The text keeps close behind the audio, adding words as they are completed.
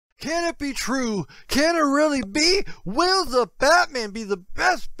Can it be true? Can it really be? Will The Batman be the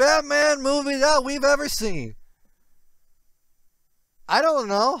best Batman movie that we've ever seen? I don't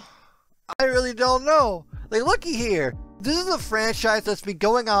know. I really don't know. Like, looky here. This is a franchise that's been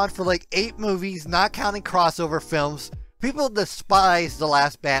going on for like 8 movies, not counting crossover films. People despised the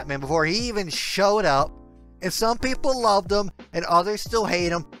last Batman before he even showed up. And some people loved him, and others still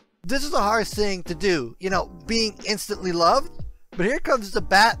hate him. This is a hard thing to do, you know, being instantly loved. But here comes the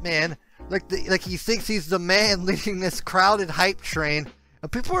Batman, like he thinks he's the man leading this crowded hype train.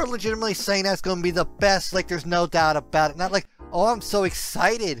 And people are legitimately saying that's going to be the best, like there's no doubt about it. Not like, oh, I'm so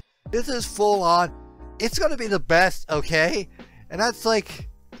excited. This is full on. It's going to be the best, okay? And that's like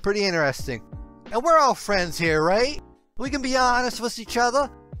pretty interesting. And we're all friends here, right? We can be honest with each other.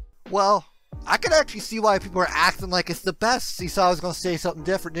 Well, I could actually see why people are acting like it's the best. You saw I was going to say something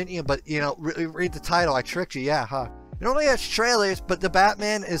different, didn't you? But, you know, read the title. I tricked you, yeah, huh? It only has trailers, but the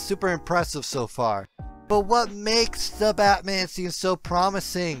Batman is super impressive so far. But what makes the Batman seem so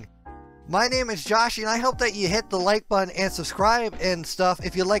promising? My name is Josh, and I hope that you hit the like button and subscribe and stuff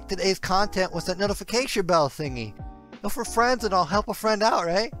if you like today's content with that notification bell thingy. Look for friends and I'll help a friend out,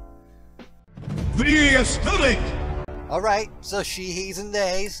 right? The aesthetic! Alright, so she, he's, and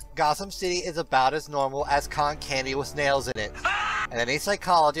theys. Gotham City is about as normal as cotton candy with nails in it. And any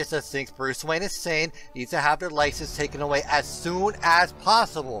psychologist that thinks Bruce Wayne is sane needs to have their license taken away as soon as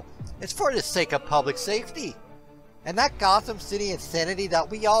possible. It's for the sake of public safety. And that Gotham City insanity that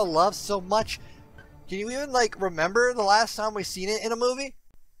we all love so much, can you even like remember the last time we seen it in a movie?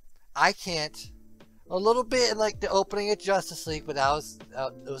 I can't. A little bit in like the opening of Justice League, but that was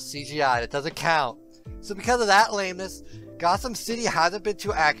it was CGI. It doesn't count. So because of that lameness, Gotham City hasn't been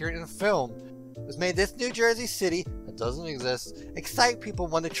too accurate in film. It was made this New Jersey city that doesn't exist excite people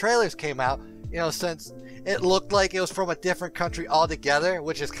when the trailers came out, you know, since it looked like it was from a different country altogether,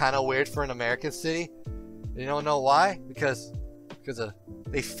 which is kind of weird for an American city. You don't know why? Because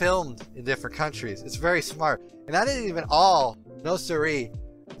they filmed in different countries. It's very smart. And that isn't even all. No siree.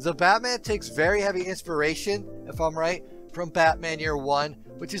 The Batman takes very heavy inspiration, if I'm right, from Batman Year One,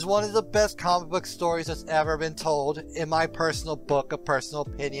 which is one of the best comic book stories that's ever been told in my personal book of personal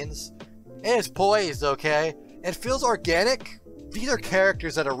opinions. And it's poised, okay? It feels organic. These are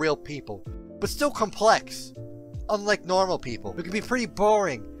characters that are real people, but still complex. Unlike normal people, who can be pretty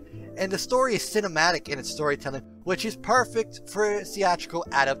boring. And the story is cinematic in its storytelling, which is perfect for theatrical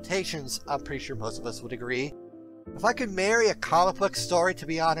adaptations. I'm pretty sure most of us would agree. If I could marry a comic book story, to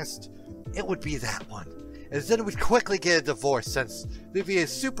be honest, it would be that one. And then we'd quickly get a divorce since Livia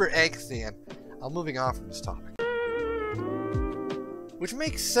is super angsty, and I'm moving on from this topic. Which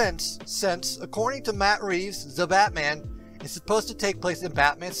makes sense, since, according to Matt Reeves, the Batman is supposed to take place in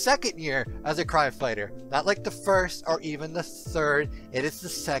Batman's second year as a crime fighter. Not like the first or even the third, it is the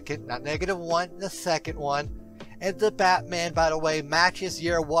second, not -1, the second one. And the Batman, by the way, matches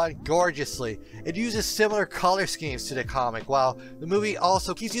Year One gorgeously. It uses similar color schemes to the comic, while the movie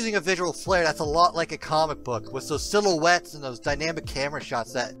also keeps using a visual flair that's a lot like a comic book, with those silhouettes and those dynamic camera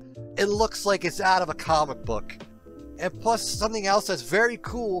shots that it looks like it's out of a comic book. And plus, something else that's very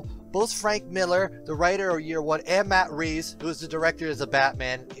cool, both Frank Miller, the writer of Year One, and Matt Reeves, who is the director of the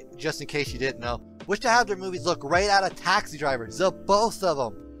Batman, just in case you didn't know, wish to have their movies look right out of Taxi Driver, the both of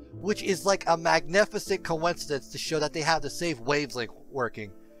them. Which is like a magnificent coincidence to show that they have the same wavelength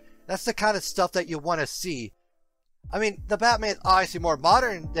working. That's the kind of stuff that you want to see. I mean, the Batman is obviously more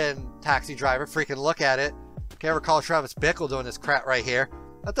modern than Taxi Driver. Freaking look at it. Can't recall Travis Bickle doing this crap right here.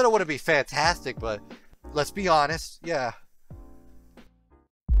 I thought it would be fantastic, but let's be honest, yeah.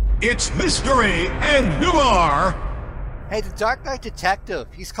 It's mystery and noir! Hey, the Dark Knight Detective.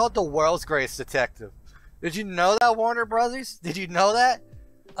 He's called the world's greatest detective. Did you know that, Warner Brothers? Did you know that?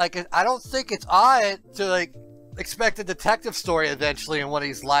 Like, I don't think it's odd to, like, expect a detective story eventually in one of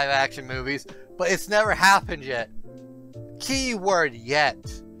these live-action movies, but it's never happened yet. Key word, yet.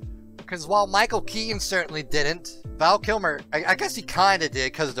 Because while Michael Keaton certainly didn't, Val Kilmer, I guess he kinda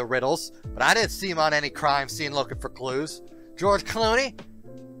did because of the riddles, but I didn't see him on any crime scene looking for clues. George Clooney,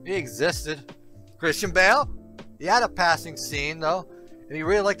 he existed. Christian Bale, he had a passing scene, though, and he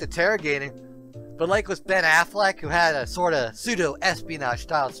really liked interrogating. But like with Ben Affleck, who had a sort of pseudo-espionage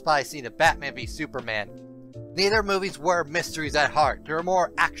style spy scene in Batman v Superman, neither movies were mysteries at heart. They were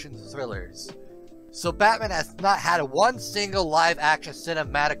more action thrillers. So Batman has not had one single live-action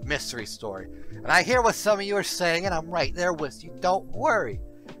cinematic mystery story. And I hear what some of you are saying, and I'm right there with you. Don't worry.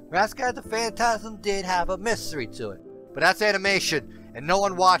 Mask of the Phantasm did have a mystery to it. But that's animation, and no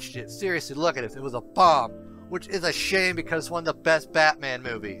one watched it. Seriously, look at it. It was a bomb. Which is a shame because it's one of the best Batman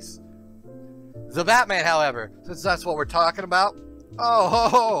movies. The Batman, however, since that's what we're talking about, Oh, ho,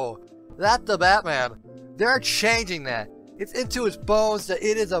 ho. That's the Batman. They're changing that. It's into its bones that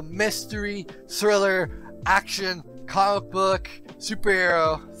it is a mystery, thriller, action, comic book,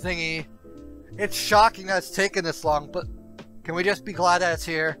 superhero thingy. It's shocking that it's taken this long, but can we just be glad that it's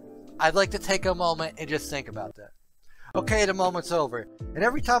here? I'd like to take a moment and just think about that. Okay, the moment's over. And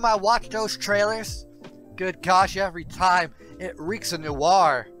every time I watch those trailers, good gosh, every time, it reeks of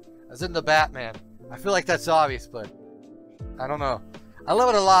noir. As in the Batman. I feel like that's obvious, but I don't know. I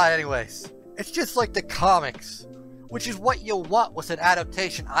love it a lot anyways. It's just like the comics, which is what you'll want with an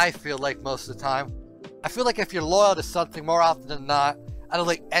adaptation, I feel like most of the time. I feel like if you're loyal to something more often than not, I don't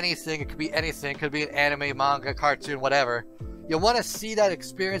like anything, it could be anything, it could be an anime, manga, cartoon, whatever. You want to see that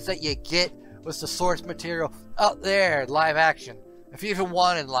experience that you get with the source material out there in live action. If you even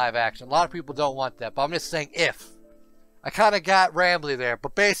want it in live action. A lot of people don't want that, but I'm just saying if. I kind of got rambly there,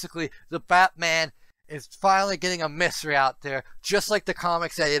 but basically, the Batman is finally getting a mystery out there, just like the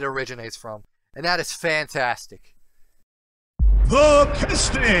comics that it originates from. And that is fantastic. The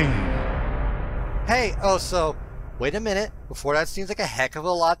casting! Hey, oh, so, wait a minute. Before that seems like a heck of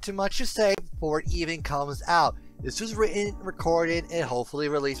a lot too much to say before it even comes out. This was written, recorded, and hopefully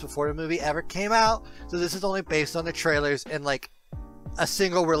released before the movie ever came out. So this is only based on the trailers and like a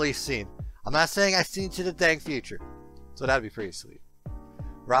single release scene. I'm not saying I've seen to the dang future. So that'd be pretty sweet.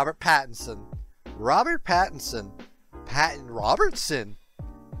 Robert Pattinson. Patton Robertson.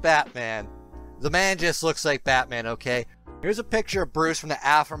 Batman. The man just looks like Batman, okay? Here's a picture of Bruce from the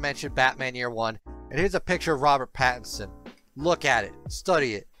aforementioned Batman Year One. And here's a picture of Robert Pattinson. Look at it.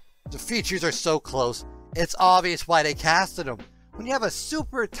 Study it. The features are so close. It's obvious why they casted him. When you have a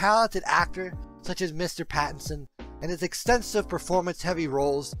super talented actor such as Mr. Pattinson and his extensive performance-heavy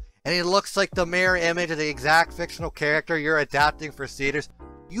roles, and he looks like the mirror image of the exact fictional character you're adapting for theaters,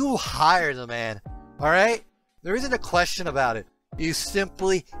 you hire the man. Alright? There isn't a question about it. You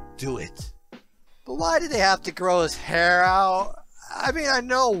simply do it. But why did they have to grow his hair out? I mean, I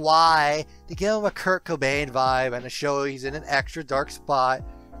know why. To give him a Kurt Cobain vibe and to show he's in an extra dark spot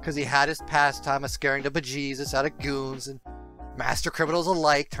because he had his pastime of scaring the bejesus out of goons and master criminals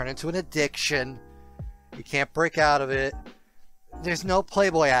alike, turn into an addiction. He can't break out of it. There's no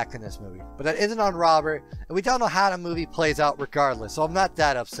Playboy act in this movie, but that isn't on Robert, and we don't know how the movie plays out regardless, so I'm not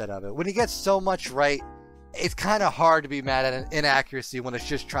that upset of it. When he gets so much right, it's kind of hard to be mad at an inaccuracy when it's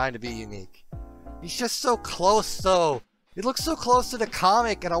just trying to be unique. He's just so close, though. He looks so close to the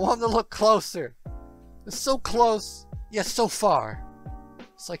comic, and I want him to look closer. It's so close, yet so far.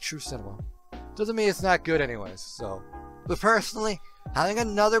 It's like true cinema. Doesn't mean it's not good anyways, so. But personally, having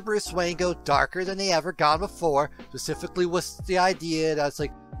another Bruce Wayne go darker than they ever gone before, specifically with the idea that it's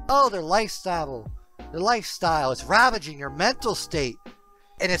like, oh, their lifestyle is ravaging your mental state.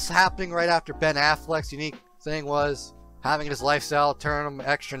 And it's happening right after Ben Affleck's unique thing was having his lifestyle turn him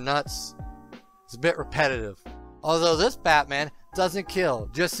extra nuts. It's a bit repetitive. Although this Batman doesn't kill,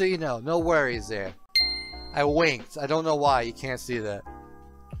 just so you know, no worries there. I winked, I don't know why, you can't see that.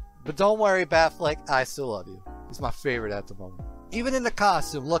 But don't worry, Batfleck, I still love you. He's my favorite at the moment. Even in the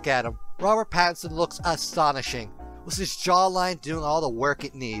costume, look at him. Robert Pattinson looks astonishing, with his jawline doing all the work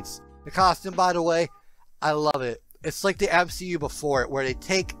it needs. The costume, by the way, I love it. It's like the MCU before it, where they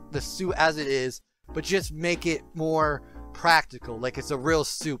take the suit as it is, but just make it more practical, like it's a real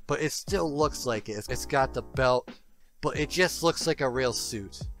suit, but it still looks like it. It's got the belt, but it just looks like a real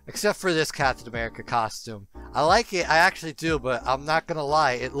suit. Except for this Captain America costume. I like it, I actually do, but I'm not gonna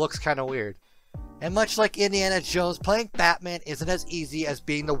lie, it looks kinda weird. And much like Indiana Jones, playing Batman isn't as easy as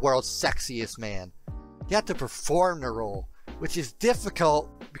being the world's sexiest man. You have to perform the role, which is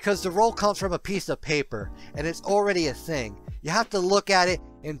difficult because the role comes from a piece of paper, and it's already a thing. You have to look at it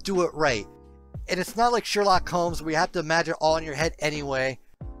and do it right. And it's not like Sherlock Holmes where you have to imagine it all in your head anyway.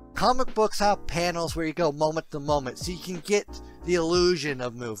 Comic books have panels where you go moment to moment, so you can get the illusion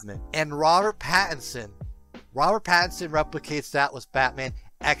of movement. And Robert Pattinson replicates that with Batman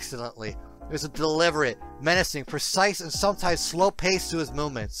excellently. There's a deliberate, menacing, precise, and sometimes slow pace to his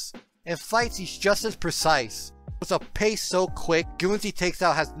movements. In fights, he's just as precise. With a pace so quick, goons he takes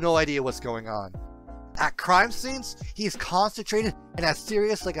out has no idea what's going on. At crime scenes, he is concentrated and as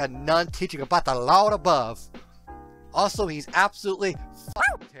serious like a nun teaching about the law above. Also, he's absolutely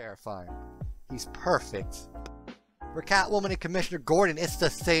terrifying. He's perfect. For Catwoman and Commissioner Gordon, it's the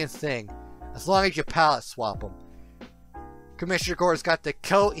same thing. As long as you palette swap them. Commissioner Gordon's got the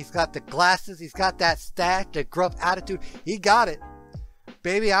coat, he's got the glasses, he's got that stash, the gruff attitude. He got it.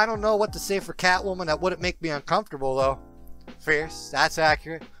 Baby, I don't know what to say for Catwoman that wouldn't make me uncomfortable though. Fierce, that's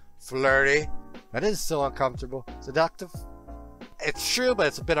accurate. Flirty, that is so uncomfortable. Seductive. It's true, but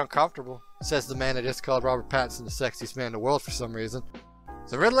it's a bit uncomfortable. says the man that just called Robert Pattinson the sexiest man in the world for some reason.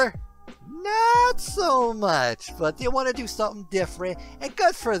 The Riddler? Not so much, but they want to do something different, and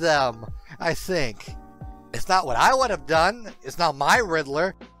good for them, I think. It's not what I would have done. It's not my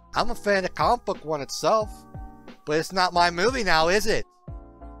Riddler. I'm a fan of the comic book one itself. But it's not my movie now, is it?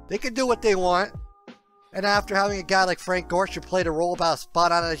 They can do what they want. And after having a guy like Frank Gorshin play the role about as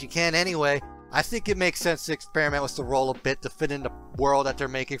spot on as you can anyway, I think it makes sense to experiment with the role a bit to fit in the world that they're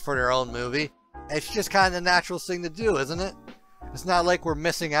making for their own movie. It's just kind of the natural thing to do, isn't it? It's not like we're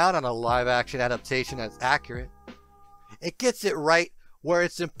missing out on a live-action adaptation that's accurate. It gets it right where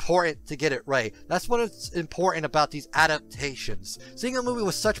it's important to get it right. That's what is important about these adaptations. Seeing a movie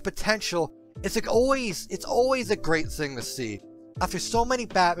with such potential, it's always a great thing to see. After so many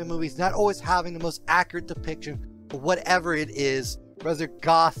Batman movies not always having the most accurate depiction of whatever it is, whether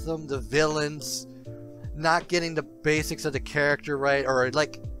Gotham, the villains, not getting the basics of the character right, or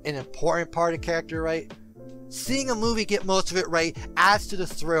like an important part of character right, seeing a movie get most of it right adds to the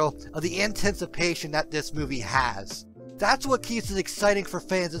thrill of the anticipation that this movie has. That's what keeps it exciting for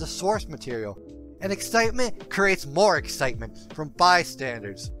fans of the source material. And excitement creates more excitement from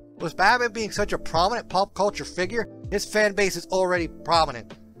bystanders. With Batman being such a prominent pop culture figure, his fan base is already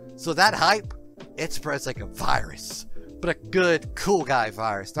prominent. So that hype, it spreads like a virus. But a good, cool guy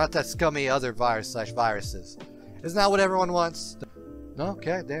virus, not that scummy other virus/viruses. Isn't that what everyone wants? No?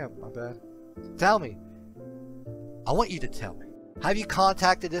 Okay, damn, my bad. Tell me. I want you to tell me. Have you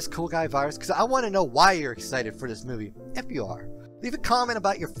contacted this cool guy virus? Because I want to know why you're excited for this movie, if you are. Leave a comment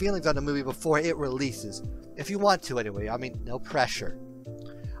about your feelings on the movie before it releases. If you want to anyway, I mean, no pressure.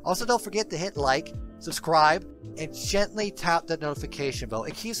 Also, don't forget to hit like, subscribe, and gently tap that notification bell.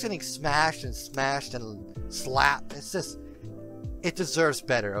 It keeps getting smashed and slapped. It's just, it deserves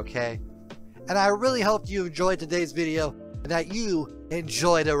better, okay? And I really hope you enjoyed today's video and that you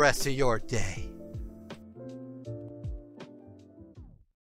enjoy the rest of your day.